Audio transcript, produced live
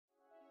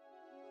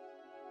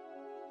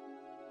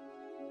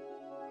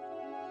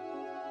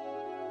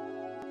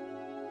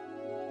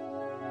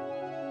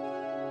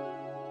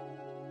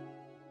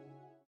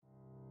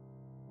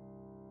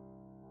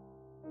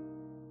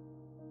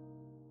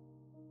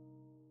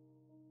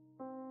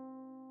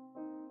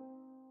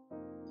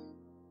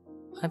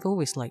I've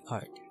always liked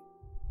art.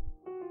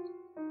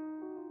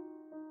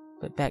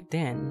 But back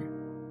then,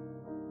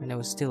 when I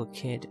was still a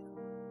kid,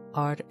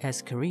 art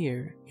as a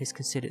career is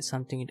considered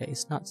something that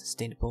is not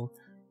sustainable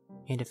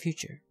in the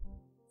future.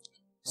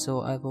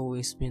 So I've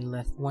always been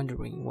left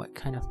wondering what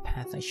kind of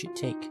path I should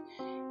take,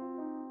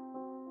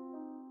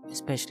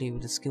 especially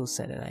with the skill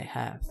set that I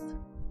have.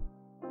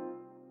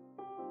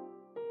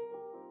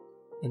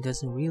 It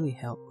doesn't really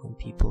help when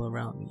people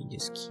around me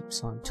just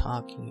keeps on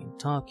talking and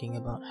talking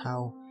about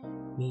how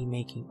me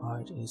making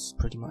art is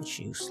pretty much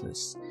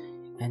useless,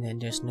 and then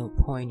there's no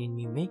point in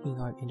me making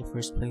art in the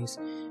first place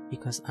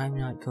because I'm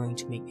not going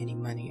to make any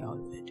money out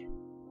of it.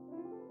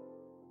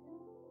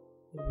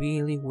 It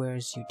really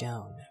wears you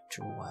down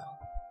after a while.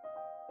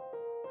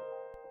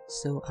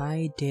 So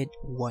I did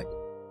what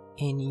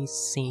any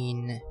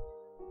sane,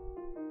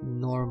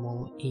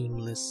 normal,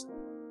 aimless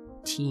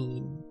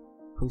teen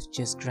who's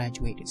just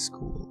graduated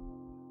school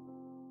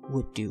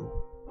would do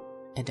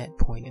at that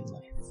point in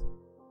life,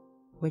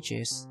 which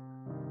is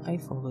I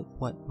followed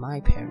what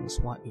my parents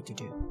want me to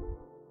do.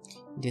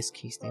 In this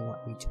case, they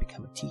want me to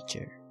become a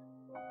teacher.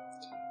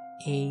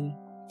 A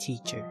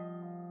teacher.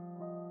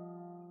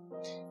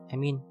 I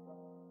mean,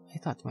 I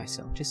thought to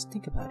myself, just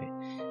think about it.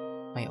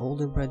 My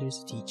older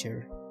brother's a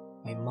teacher,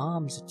 my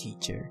mom's a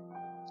teacher.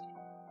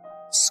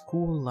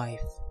 School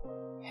life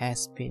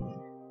has been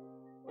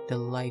the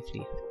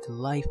livelihood, the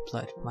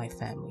lifeblood of my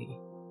family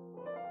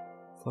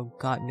for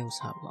God knows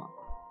how long.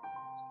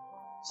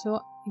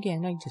 So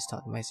again, I just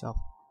thought to myself,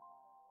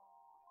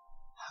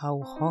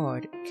 how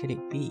hard could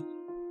it be?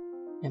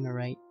 Am I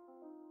right?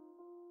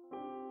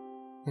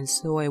 And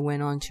so I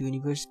went on to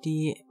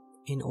university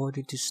in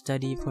order to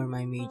study for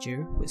my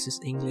major, which is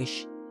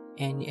English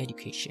and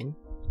Education.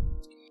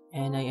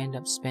 And I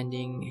ended up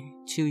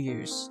spending 2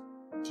 years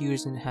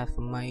and a half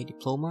for my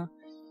diploma,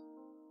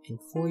 and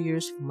 4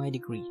 years for my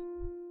degree.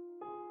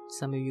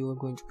 Some of you are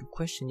going to be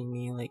questioning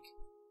me like,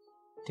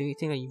 do you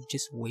think that you've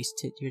just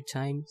wasted your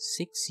time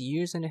 6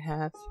 years and a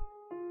half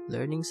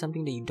learning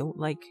something that you don't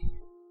like?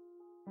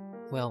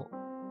 Well,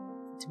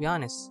 to be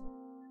honest,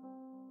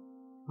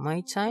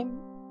 my time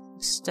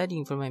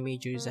studying for my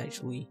major is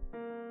actually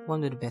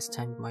one of the best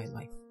times of my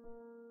life.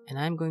 And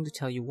I'm going to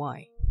tell you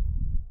why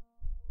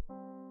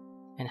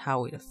and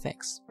how it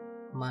affects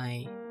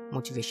my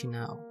motivation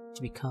now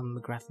to become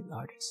a graphic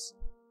artist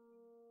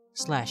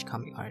 /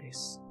 comic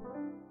artist,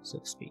 so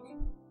to speak.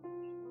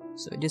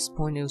 So at this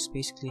point, I was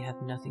basically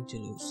have nothing to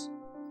lose.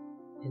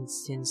 And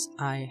since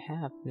I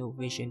have no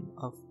vision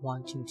of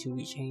wanting to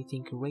reach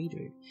anything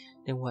greater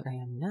than what I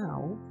am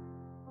now,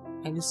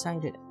 I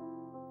decided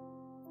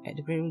at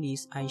the very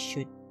least I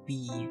should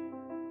be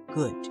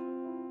good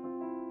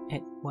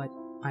at what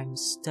I'm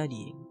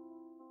studying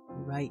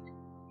right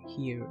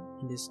here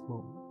in this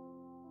moment.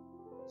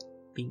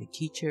 Being a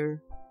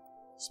teacher,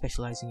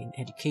 specializing in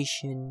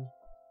education,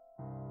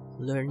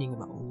 learning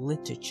about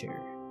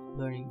literature,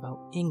 learning about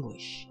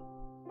English,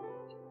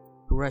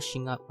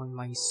 brushing up on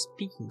my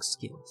speaking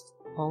skills,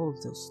 all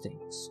of those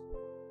things.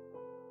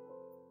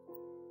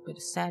 But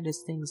the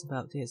saddest things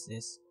about this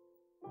is,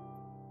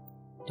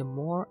 the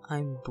more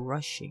I'm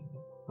brushing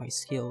my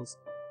skills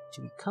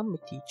to become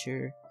a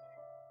teacher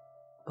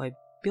by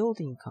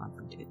building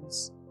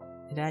confidence,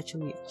 it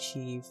actually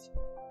achieved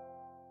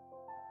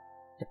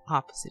the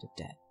opposite of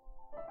that.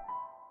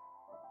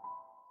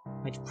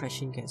 My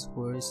depression gets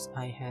worse,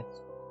 I had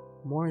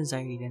more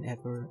anxiety than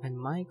ever, and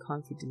my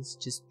confidence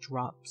just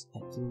drops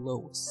at the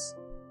lowest.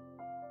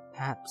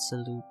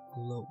 Absolute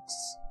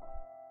lowest.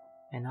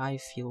 And I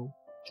feel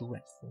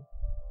dreadful.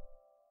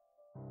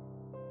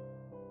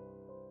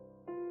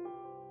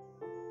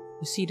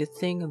 You see, the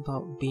thing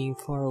about being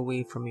far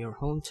away from your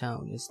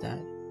hometown is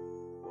that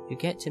you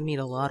get to meet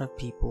a lot of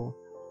people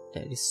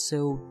that is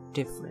so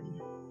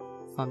different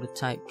from the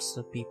types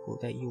of people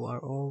that you are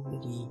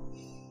already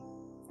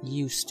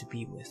used to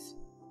be with.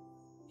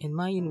 In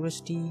my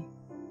university,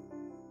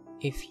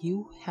 if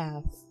you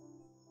have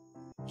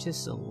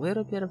just a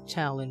little bit of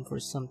talent for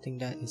something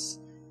that is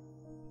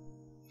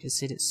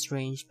considered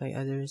strange by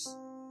others,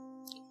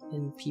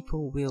 then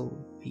people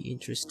will be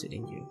interested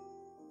in you.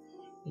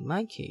 In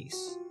my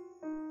case,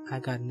 I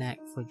got a knack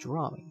for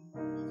drawing,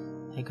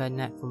 I got a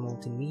knack for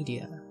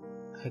multimedia,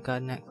 I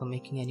got a knack for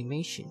making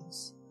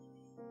animations.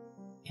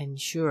 And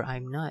sure,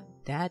 I'm not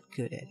that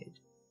good at it,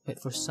 but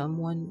for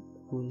someone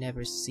who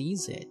never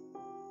sees it,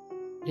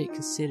 they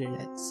consider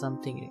that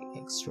something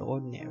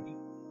extraordinary,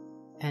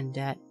 and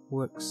that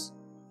works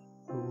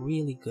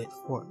really good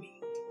for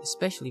me,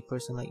 especially a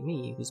person like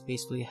me who's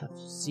basically have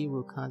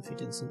zero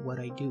confidence in what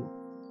I do.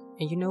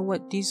 And you know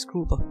what, this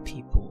group of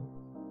people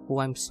who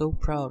I'm so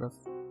proud of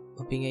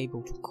being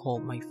able to call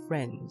my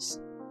friends,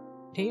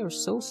 they are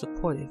so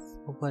supportive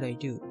of what I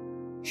do.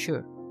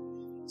 Sure,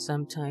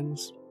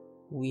 sometimes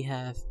we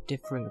have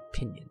differing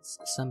opinions,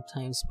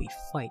 sometimes we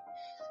fight,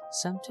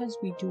 sometimes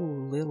we do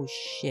little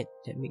shit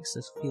that makes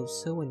us feel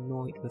so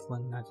annoyed with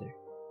one another.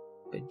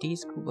 But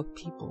these group of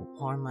people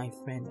are my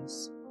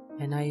friends,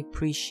 and I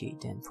appreciate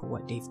them for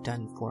what they've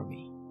done for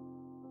me.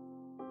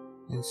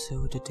 And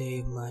so the day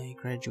of my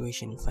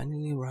graduation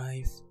finally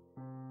arrived,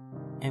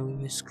 and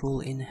with a scroll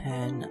in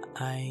hand,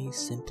 I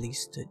simply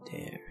stood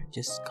there,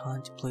 just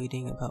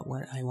contemplating about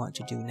what I want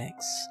to do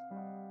next.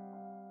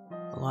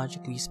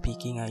 Logically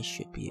speaking, I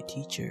should be a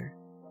teacher,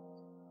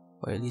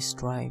 or at least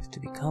strive to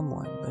become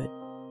one,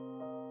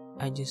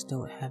 but I just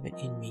don't have it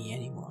in me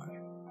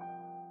anymore.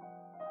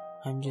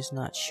 I'm just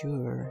not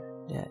sure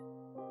that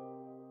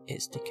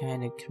it's the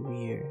kind of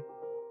career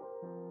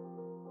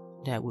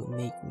that would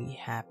make me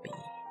happy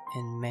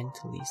and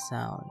mentally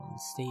sound and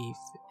safe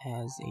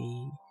as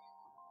a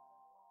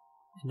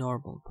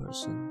normal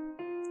person.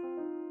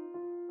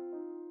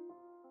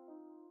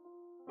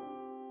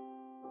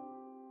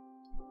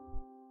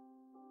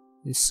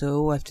 And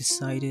so I've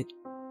decided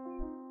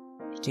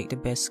to take the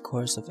best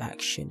course of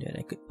action that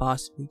I could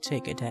possibly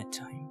take at that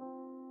time.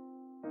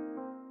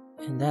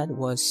 And that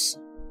was,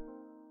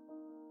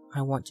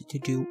 I wanted to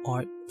do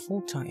art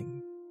full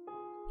time.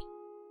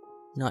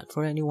 Not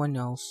for anyone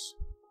else,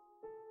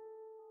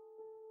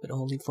 but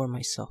only for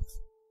myself.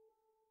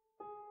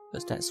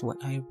 Because that's what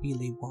I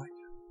really want.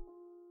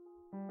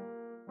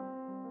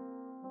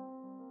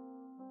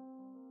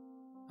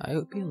 I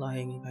would be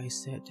lying if I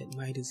said that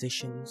my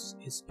decisions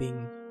is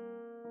being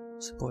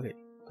supported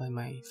by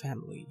my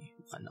family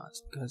and whatnot,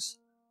 because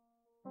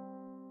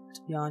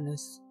to be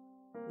honest,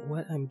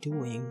 what I'm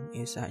doing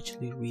is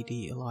actually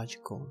really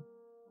illogical.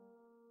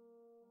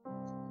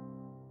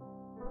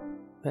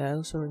 But I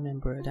also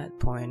remember at that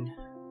point,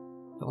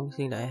 the only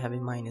thing that I have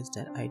in mind is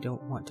that I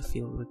don't want to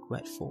feel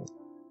regretful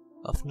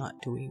of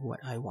not doing what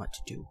I want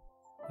to do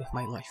with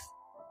my life.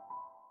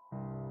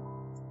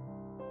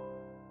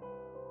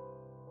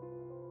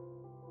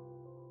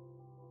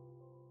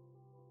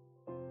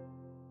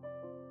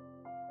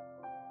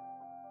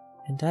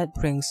 And that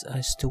brings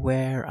us to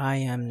where I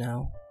am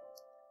now.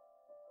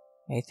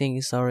 I think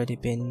it's already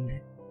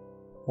been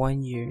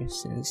 1 year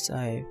since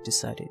I've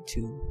decided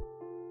to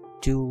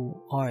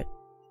do art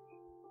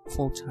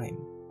full time.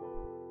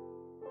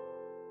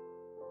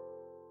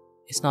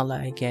 It's not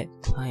like I get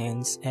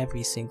clients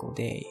every single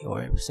day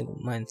or every single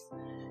month,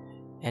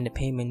 and the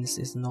payments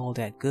isn't all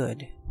that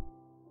good.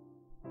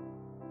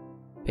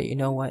 But you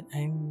know what?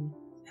 I'm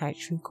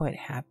actually quite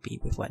happy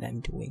with what I'm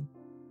doing.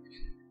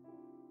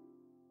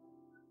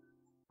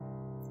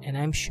 And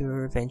I'm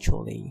sure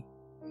eventually,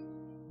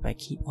 if I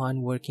keep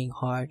on working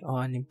hard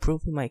on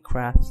improving my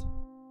craft,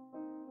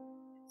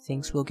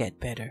 things will get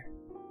better.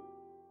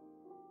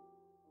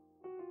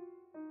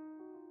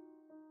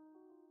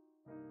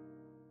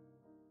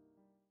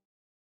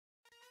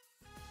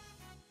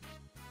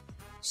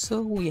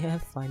 So we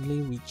have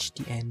finally reached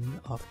the end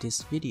of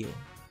this video.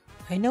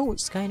 I know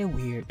it's kinda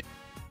weird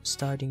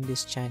starting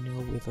this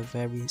channel with a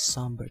very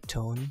somber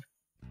tone,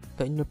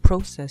 but in the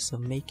process of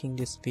making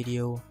this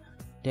video,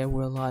 there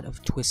were a lot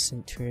of twists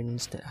and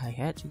turns that I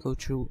had to go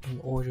through in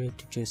order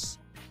to just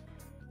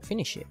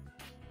finish it.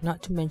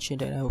 Not to mention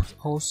that I was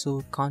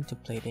also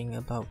contemplating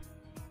about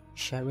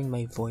sharing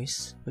my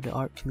voice with the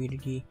art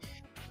community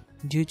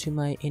due to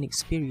my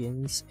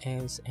inexperience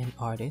as an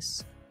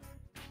artist,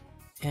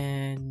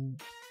 and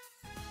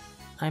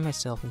I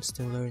myself am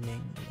still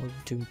learning in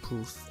order to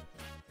improve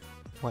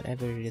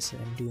whatever it is that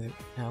I'm doing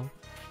right now.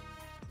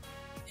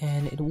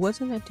 And it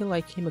wasn't until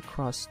I came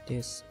across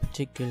this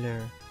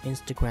particular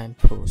Instagram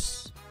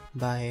post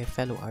by a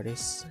fellow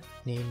artist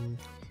named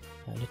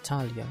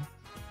Natalia,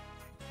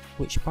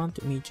 which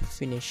prompted me to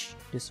finish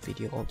this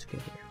video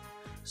altogether.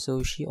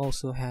 So she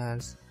also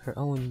has her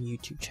own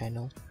YouTube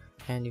channel,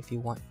 and if you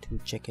want to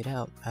check it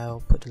out,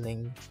 I'll put the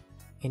link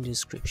in the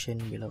description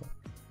below.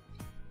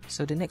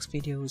 So the next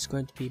video is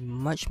going to be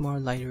much more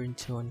lighter in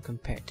tone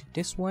compared to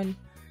this one,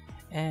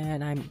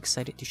 and I'm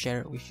excited to share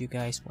it with you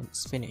guys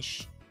once it's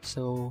finished.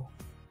 So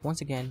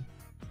once again,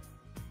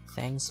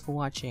 thanks for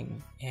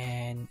watching,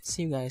 and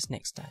see you guys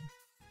next time.